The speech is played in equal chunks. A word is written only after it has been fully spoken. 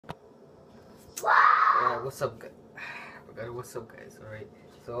Alright, what's up, guys? What's up, guys? Alright,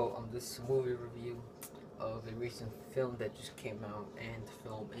 so this movie review of a recent film that just came out, and the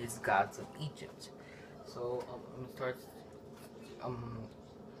film is Gods of Egypt. So I'm gonna start.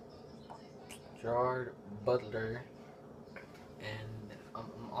 Gerard Butler, and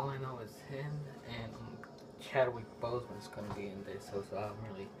all I know is him and Chadwick Boseman's gonna be in this. So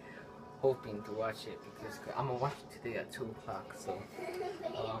I'm really hoping to watch it because I'm gonna watch it today at 2 o'clock. So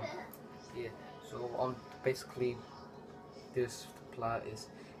yeah. So basically, this plot is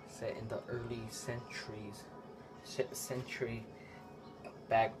set in the early century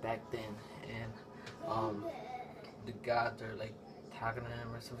back then, and the gods are like talking to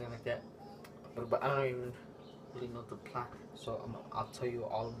him or something like that. But I don't even really know the plot, so I'll tell you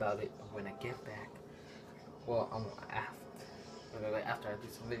all about it when I get back. Well, after I do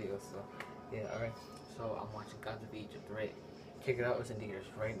some videos. So yeah, alright. So I'm watching Gods of Egypt, right? Check it out, it's in theaters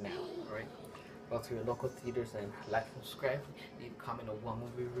right now, alright? Go to your local theaters and like and subscribe. Leave a comment on what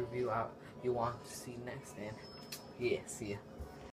movie review you want to see next, and yeah, see ya.